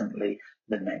differently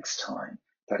the next time.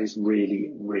 That is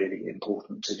really, really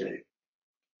important to do.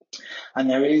 And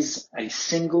there is a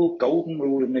single golden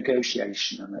rule of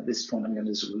negotiation. And at this point, I'm going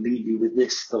to sort of leave you with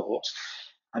this thought.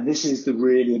 And this is the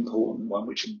really important one,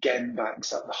 which again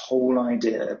backs up the whole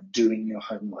idea of doing your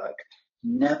homework.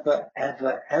 Never,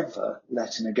 ever, ever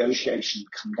let a negotiation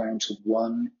come down to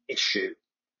one issue.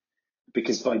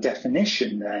 Because by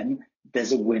definition, then,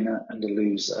 there's a winner and a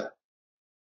loser.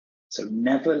 So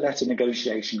never let a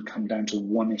negotiation come down to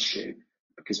one issue,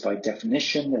 because by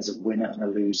definition, there's a winner and a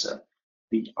loser.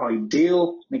 The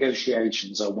ideal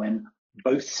negotiations are when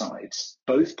both sides,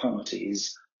 both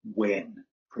parties win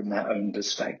from their own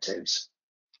perspectives.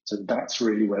 So that's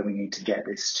really where we need to get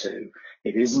this to.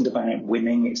 It isn't about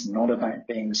winning. It's not about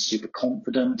being super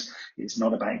confident. It's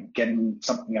not about getting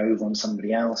something over on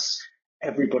somebody else.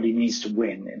 Everybody needs to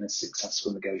win in a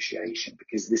successful negotiation,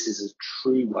 because this is a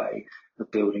true way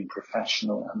of building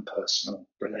professional and personal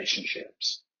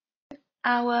relationships.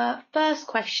 Our first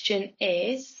question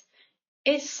is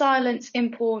silence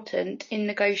important in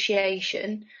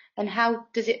negotiation, and how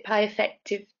does it play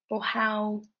effective, or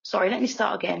how, sorry, let me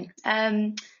start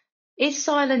again. Is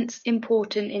silence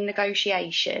important in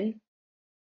negotiation,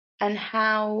 and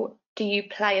how do you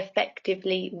play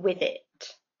effectively with it?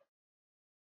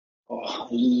 Oh, I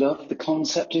love the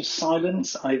concept of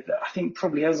silence. I think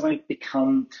probably as I've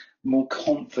become more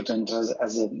confident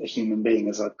as a human being,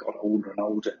 as I've got older and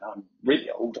older, and I'm really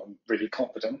old, I'm really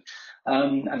confident.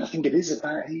 And I think it is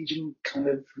about aging, kind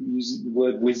of using the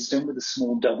word wisdom with a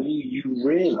small W. You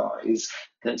realize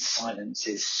that silence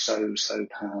is so, so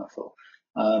powerful.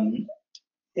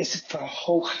 It's for a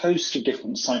whole host of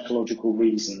different psychological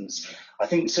reasons. I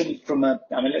think certainly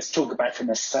let's talk about from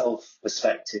a self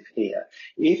perspective here.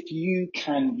 If you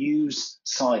can use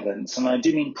silence, and I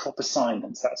do mean proper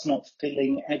silence, that's not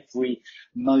filling every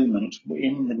moment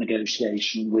in the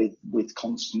negotiation with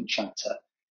constant chatter.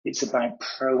 It's about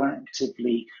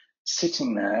proactively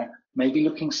sitting there, maybe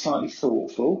looking slightly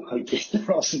thoughtful. Hopefully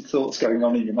there are some thoughts going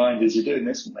on in your mind as you're doing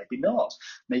this, or maybe not.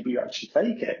 Maybe you actually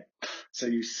fake it. So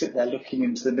you sit there looking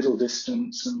into the middle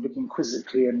distance and looking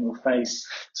quizzically in your face,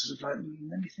 sort of like,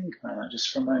 let me think about that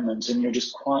just for a moment. And you're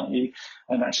just quietly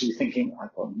and actually thinking,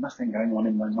 I've got nothing going on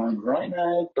in my mind right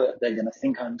now, but they're going to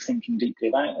think I'm thinking deeply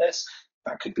about this.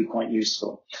 That could be quite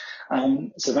useful.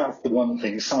 So that's the one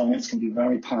thing. Silence can be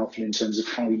very powerful in terms of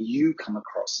how you come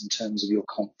across in terms of your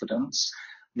confidence.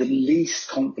 The least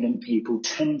confident people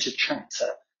tend to chatter.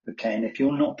 Okay, and if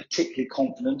you're not particularly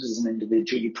confident as an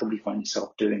individual, you probably find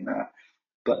yourself doing that.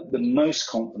 But the most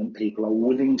confident people are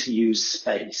willing to use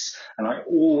space. And I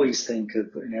always think of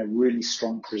really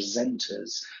strong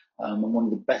presenters. And one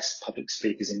of the best public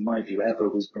speakers, in my view, ever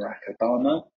was Barack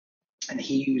Obama. And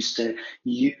he used to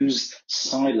use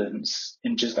silence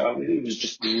in it was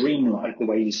just dreamlike the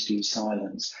way he used to use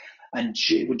silence. And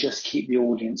it would just keep the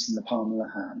audience in the palm of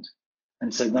the hand.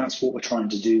 And so that's what we're trying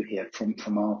to do here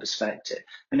from our perspective.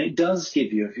 And it does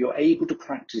give you, if you're able to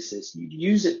practice this, you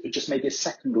use it for just maybe a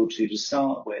second or two to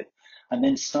start with, and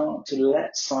then start to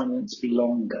let silence be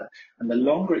longer. And the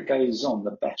longer it goes on,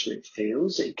 the better it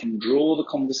feels. It can draw the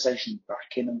conversation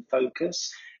back in and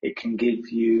focus. It can give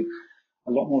you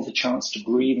a lot more of a chance to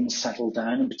breathe and settle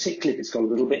down. And particularly if it's got a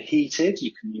little bit heated,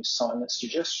 you can use silence to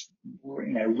just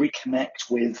reconnect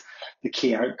with the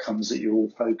key outcomes that you're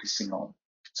all focusing on.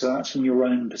 So that's from your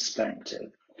own perspective.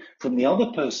 From the other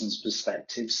person's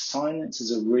perspective, silence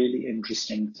is a really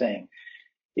interesting thing.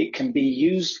 It can be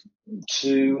used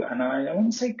to, and I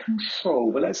won't say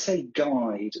control, but let's say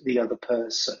guide the other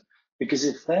person. Because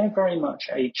if they're very much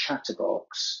a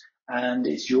chatterbox and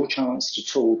it's your chance to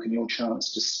talk and your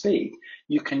chance to speak,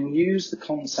 you can use the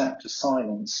concept of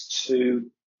silence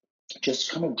to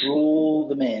just kind of draw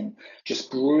them in,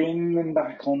 just bring them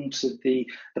back onto the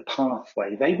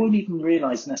pathway. They won't even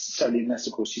realize necessarily, unless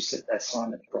of course you sit there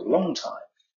silent for a long time,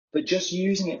 but just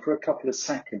using it for a couple of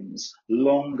seconds,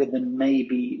 longer than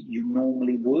maybe you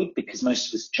normally would, because most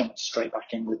of us jump straight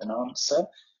back in with an answer.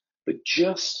 But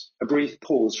just a brief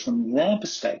pause from their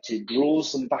perspective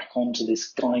draws them back onto this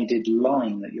guided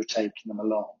line that you're taking them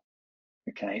along.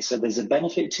 Okay, so there's a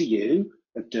benefit to you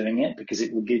of doing it because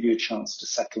it will give you a chance to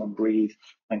settle and breathe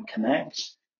and connect.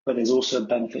 But there's also a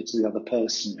benefit to the other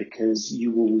person because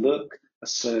you will look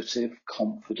assertive,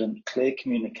 confident, clear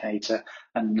communicator,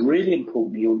 and really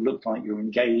importantly, you'll look like you're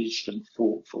engaged and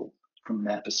thoughtful from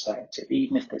their perspective,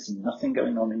 even if there's nothing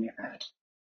going on in your head.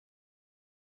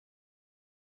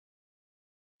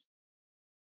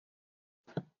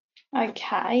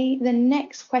 Okay, the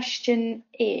next question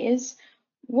is,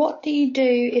 what do you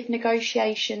do if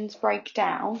negotiations break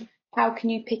down? How can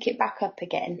you pick it back up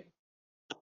again?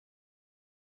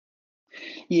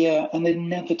 Yeah, and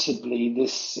inevitably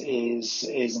this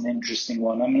is an interesting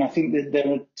one. I mean, I think that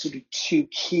there are sort of two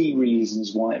key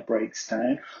reasons why it breaks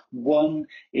down. One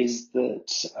is that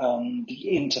the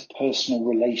interpersonal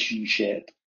relationship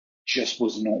just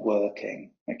was not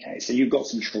working. Okay, so you've got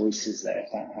some choices there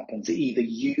if that happens. Either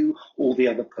you or the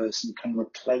other person can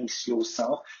replace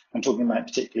yourself. I'm talking about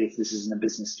particularly if this isn't a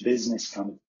business to business kind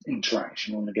of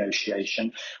interaction or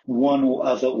negotiation. One or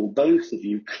other or both of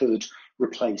you could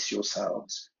replace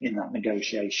yourselves in that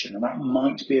negotiation, and that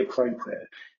might be appropriate.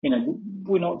 You know,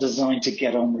 we're not designed to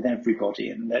get on with everybody,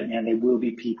 and there will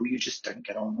be people you just don't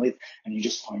get on with and you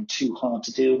just find too hard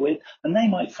to deal with, and they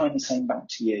might find the same back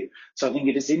to you. So I think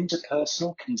if it's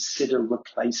interpersonal, consider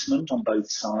replacement on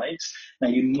both sides. Now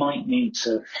you might need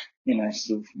to,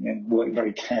 work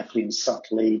very carefully and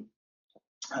subtly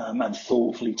and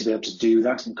thoughtfully to be able to do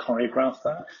that and choreograph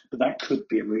that, but that could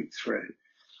be a route through.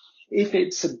 If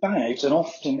it's about, and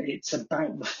often it's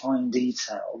about the fine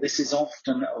detail, this is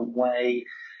often a way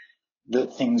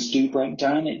that things do break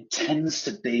down. It tends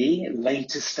to be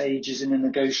later stages in a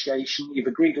negotiation. You've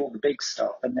agreed all the big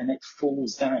stuff and then it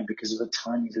falls down because of a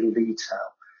tiny little detail.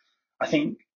 I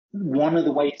think one of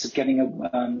the ways of getting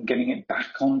it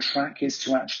back on track is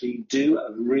to actually do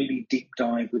a really deep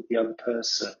dive with the other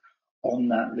person on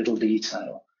that little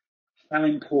detail. How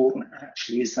important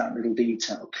actually is that little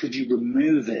detail? Could you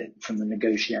remove it from the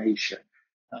negotiation?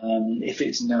 If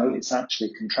it's no, it's actually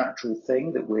a contractual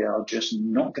thing that we are just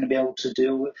not going to be able to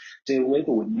deal with,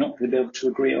 or we're not going to be able to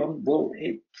agree on. Well,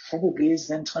 it probably is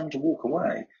then time to walk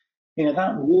away. You know,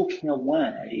 that walking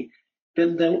away,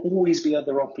 there'll always be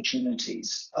other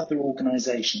opportunities, other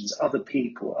organisations, other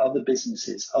people, other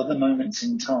businesses, other moments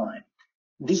in time.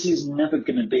 This is never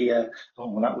going to be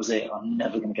well, that was it. I'm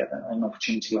never going to get an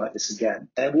opportunity like this again.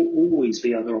 There will always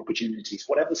be other opportunities,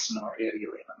 whatever scenario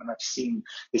you're in. I mean, I've seen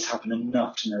this happen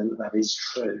enough to know that that is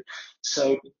true.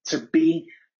 So to be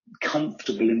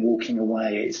comfortable in walking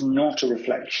away, it's not a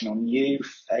reflection on you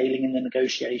failing in the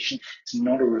negotiation. It's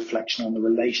not a reflection on the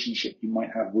relationship you might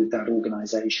have with that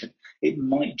organisation. It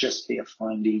might just be a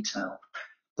fine detail.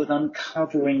 But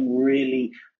uncovering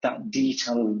really that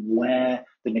detail of where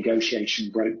the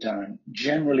negotiation broke down.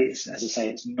 Generally, it's, as I say,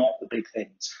 it's not the big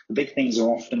things. The big things are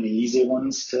often the easier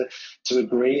ones to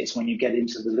agree. It's when you get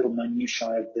into the little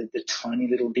minutiae of the tiny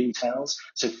little details.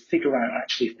 So figure out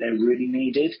actually if they're really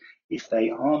needed. If they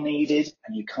are needed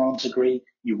and you can't agree,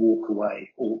 you walk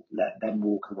away or let them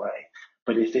walk away.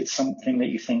 But if it's something that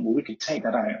you think, well, we could take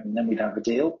that out and then we'd have a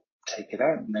deal, take it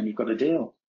out and then you've got a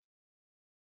deal.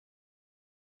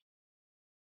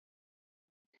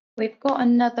 We've got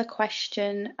another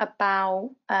question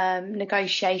about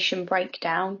negotiation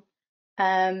breakdown.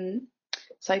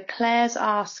 So Claire's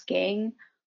asking,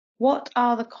 what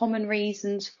are the common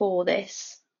reasons for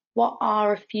this? What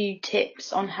are a few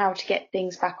tips on how to get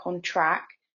things back on track?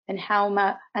 And how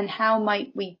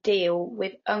might we deal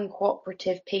with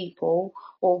uncooperative people,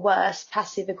 or worse,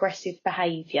 passive-aggressive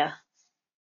behaviour?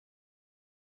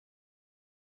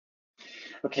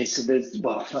 Okay, so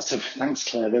thanks,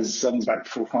 Claire. There's about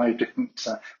 4 or 5 different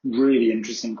really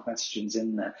interesting questions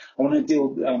in there. I want to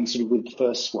deal sort of with the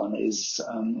first one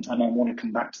and I want to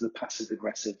come back to the passive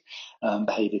aggressive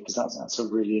behaviour because that's a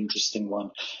really interesting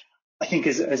one. I think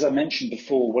as I mentioned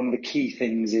before, one of the key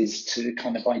things is to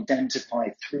kind of identify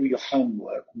through your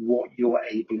homework what you're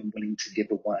able and willing to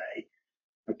give away.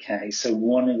 Okay, so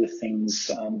one of the things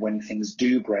when things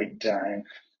do break down,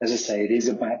 as I say, it is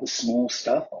about the small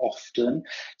stuff often.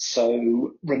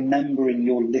 So remembering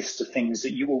your list of things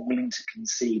that you are willing to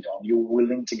concede on, you're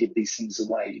willing to give these things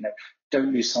away,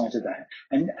 don't lose sight of that.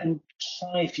 And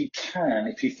try if you can,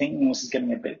 if you think this is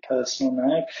getting a bit personal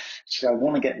now, actually I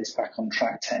want to get this back on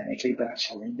track technically, but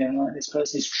actually I really don't like this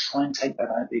person, is try and take that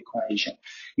out of the equation.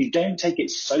 You don't take it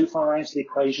so far out of the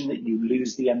equation that you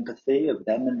lose the empathy of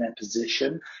them and their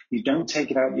position. You don't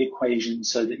take it out of the equation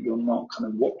so that you're not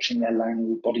kind of watching their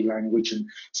language, body language and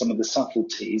some of the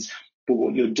subtleties. But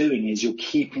what you're doing is you're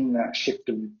keeping that shift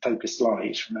of focused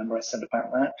light. Remember I said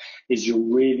about that? Is you're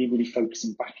really, really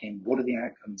focusing back in. What are the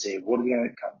outcomes here? What are the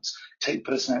outcomes? Take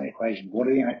the person out of the equation. What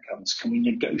are the outcomes? Can we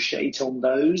negotiate on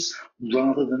those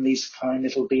rather than these fine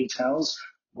little details?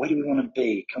 Where do we want to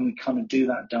be? Can we kind of do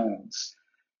that dance?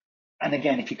 And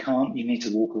again, if you can't, you need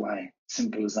to walk away.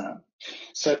 Simple as that.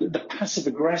 So the passive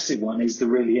aggressive one is the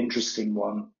really interesting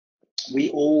one. We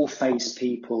all face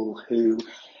people who,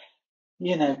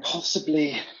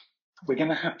 possibly we're going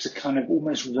to have to kind of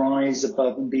almost rise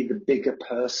above and be the bigger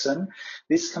person.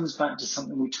 This comes back to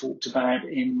something we talked about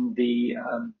in the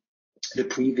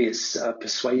previous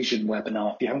persuasion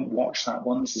webinar. If you haven't watched that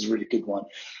one, this is a really good one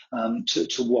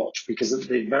to watch, because at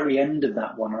the very end of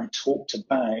that one, I talked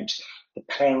about the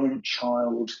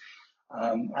parent-child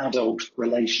adult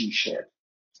relationship.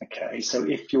 Okay, so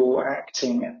if you're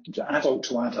acting adult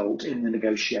to adult in the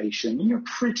negotiation, you're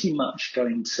pretty much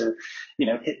going to,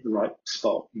 hit the right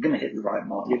spot. You're going to hit the right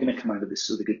mark. You're going to come out of this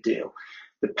with a good deal.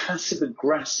 The passive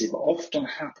aggressive often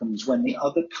happens when the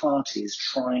other party is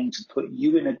trying to put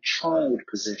you in a child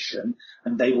position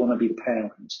and they want to be the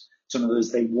parent. So in other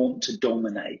words, they want to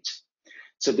dominate.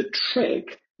 So the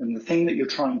trick and the thing that you're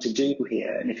trying to do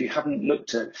here, and if you haven't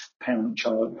looked at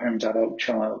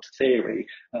parent-adult-child theory,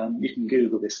 you can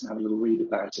Google this and have a little read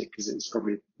about it, because it's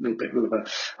probably a little bit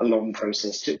of a long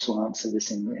process to answer this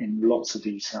in lots of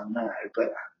detail now.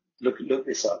 But look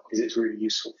this up, because it's really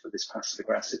useful for this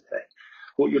passive-aggressive thing.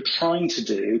 What you're trying to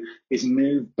do is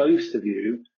move both of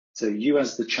you, so you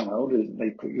as the child,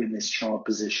 they put you in this child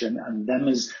position, and them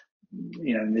as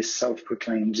in this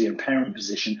self-proclaimed parent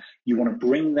position, you want to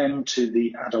bring them to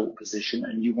the adult position,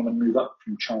 and you want to move up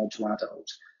from child to adult.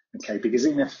 Okay, because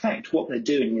in effect, what they're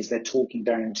doing is they're talking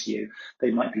down to you. They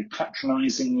might be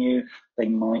patronizing you. They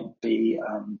might be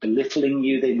belittling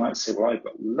you. They might say, well, I've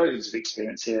got loads of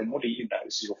experience here, and what do you know?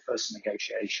 This is your first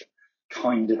negotiation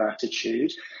kind of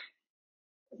attitude.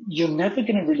 You're never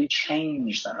going to really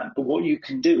change that, but what you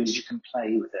can do is you can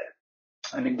play with it.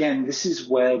 And again, this is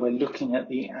where we're looking at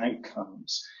the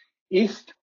outcomes. If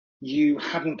you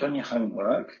haven't done your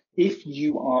homework, if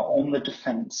you are on the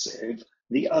defensive,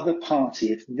 the other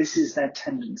party, if this is their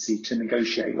tendency to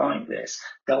negotiate like this,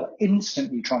 they'll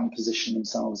instantly try and position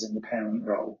themselves in the parent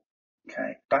role.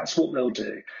 Okay, that's what they'll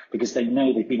do, because they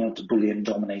know they've been able to bully and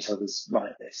dominate others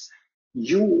like this.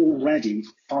 You're already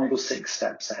 5 or 6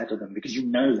 steps ahead of them, because you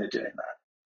know they're doing that.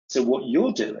 So what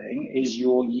you're doing is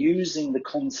you're using the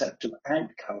concept of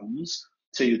outcomes.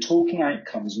 So you're talking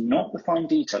outcomes, not the fine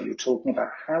detail. You're talking about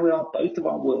how are both of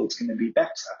our worlds going to be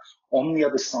better on the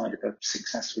other side of a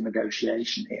successful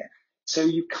negotiation here. So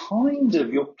you're playing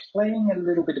a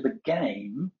little bit of a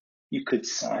game, you could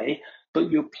say, but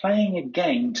you're playing a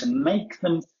game to make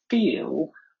them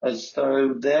feel as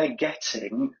though they're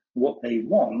getting what they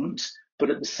want, but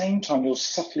at the same time, you're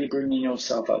subtly bringing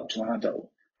yourself up to adult.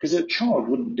 Because a child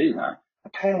wouldn't do that. A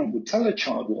parent would tell a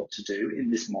child what to do in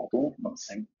this model, I'm not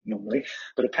saying normally,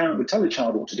 but a parent would tell a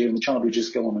child what to do and the child would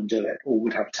just go on and do it, or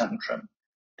would have a tantrum.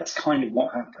 That's kind of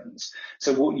what happens.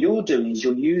 So what you're doing is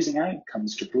you're using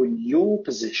outcomes to bring your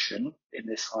position in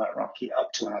this hierarchy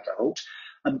up to adult.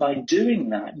 And by doing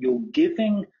that, you're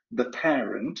giving the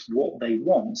parent what they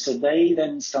want. So they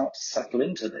then start to settle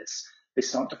into this. They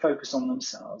start to focus on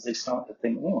themselves. They start to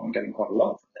think, oh, I'm getting quite a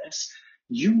lot from this.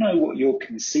 You know what you're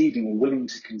conceding or willing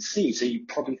to concede, so you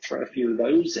probably throw a few of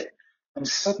those in. And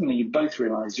suddenly you both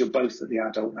realize you're both at the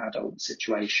adult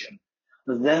situation.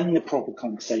 Then the proper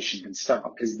conversation can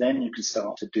start, because then you can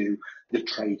start to do the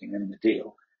trading and the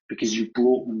deal, because you've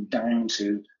brought them down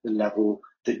to the level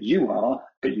that you are,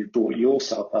 but you've brought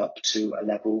yourself up to a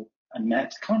level and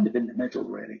met kind of in the middle,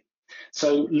 really.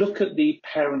 So look at the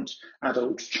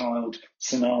parent-adult-child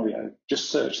scenario. Just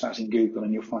search that in Google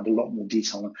and you'll find a lot more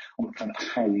detail on kind of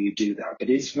how you do that. But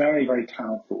it's very, very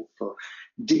powerful for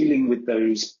dealing with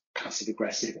those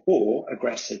passive-aggressive or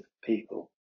aggressive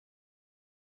people.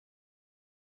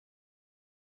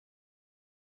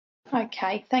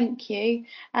 Okay, thank you.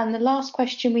 And the last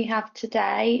question we have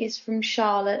today is from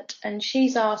Charlotte, and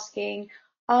she's asking,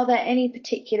 are there any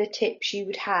particular tips you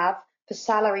would have for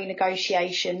salary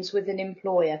negotiations with an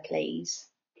employer, please?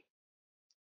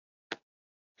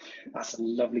 That's a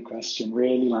lovely question,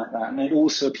 really like that. And it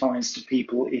also applies to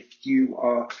people if you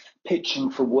are pitching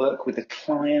for work with a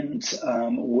client,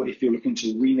 or if you're looking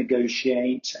to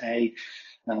renegotiate a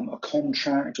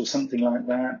contract or something like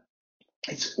that.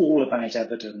 It's all about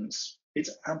evidence. It's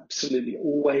absolutely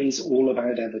always all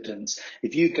about evidence.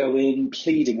 If you go in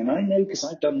pleading, and I know because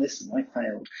I've done this and I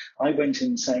failed, I went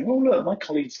in saying, oh, look, my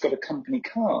colleague's got a company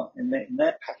car in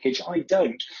their package. I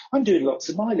don't. I'm doing lots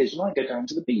of mileage and I go down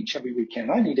to the beach every weekend.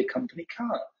 I need a company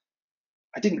car.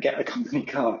 I didn't get a company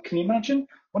car. Can you imagine?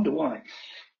 Wonder why.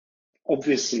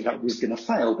 Obviously, that was going to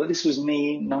fail, but this was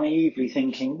me naively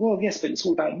thinking, well, yes, but it's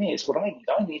all about me. It's what I need.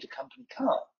 I need a company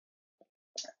car.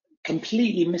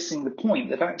 Completely missing the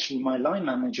point that actually my line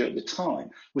manager at the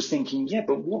time was thinking, yeah,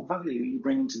 but what value are you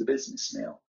bringing to the business,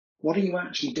 Neil? What are you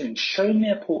actually doing? Show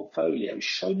me a portfolio,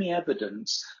 show me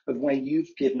evidence of where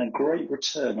you've given a great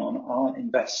return on our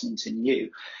investment in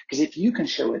you. Because if you can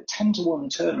show a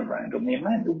 10-to-1 turnaround on the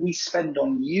amount that we spend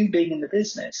on you being in the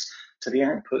business to the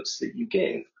outputs that you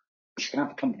give, you can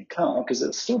have a company car because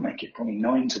it'll still make it probably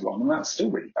 9-to-1, and that's still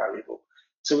really valuable.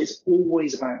 So it's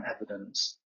always about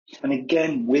evidence. And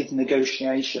again, with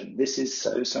negotiation, this is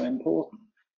so, so important.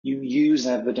 You use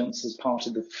evidence as part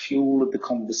of the fuel of the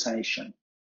conversation.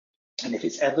 And if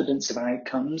it's evidence of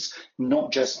outcomes,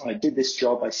 not just, I did this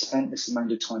job, I spent this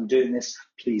amount of time doing this,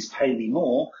 please pay me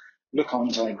more. Look,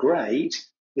 aren't I great?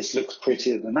 This looks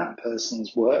prettier than that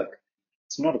person's work.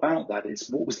 It's not about that.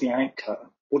 It's what was the outcome?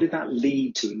 What did that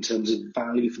lead to in terms of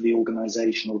value for the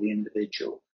organization or the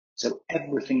individual? So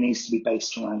everything needs to be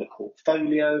based around a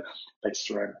portfolio,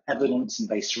 based around evidence, and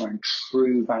based around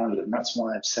true value. And that's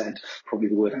why I've said probably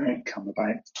the word outcome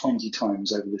about 20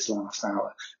 times over this last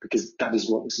hour, because that is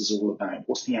what this is all about.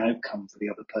 What's the outcome for the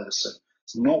other person?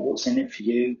 It's not what's in it for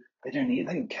you. They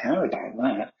don't care about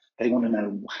that. They want to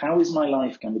know, how is my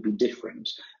life going to be different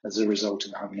as a result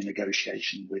of having a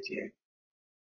negotiation with you?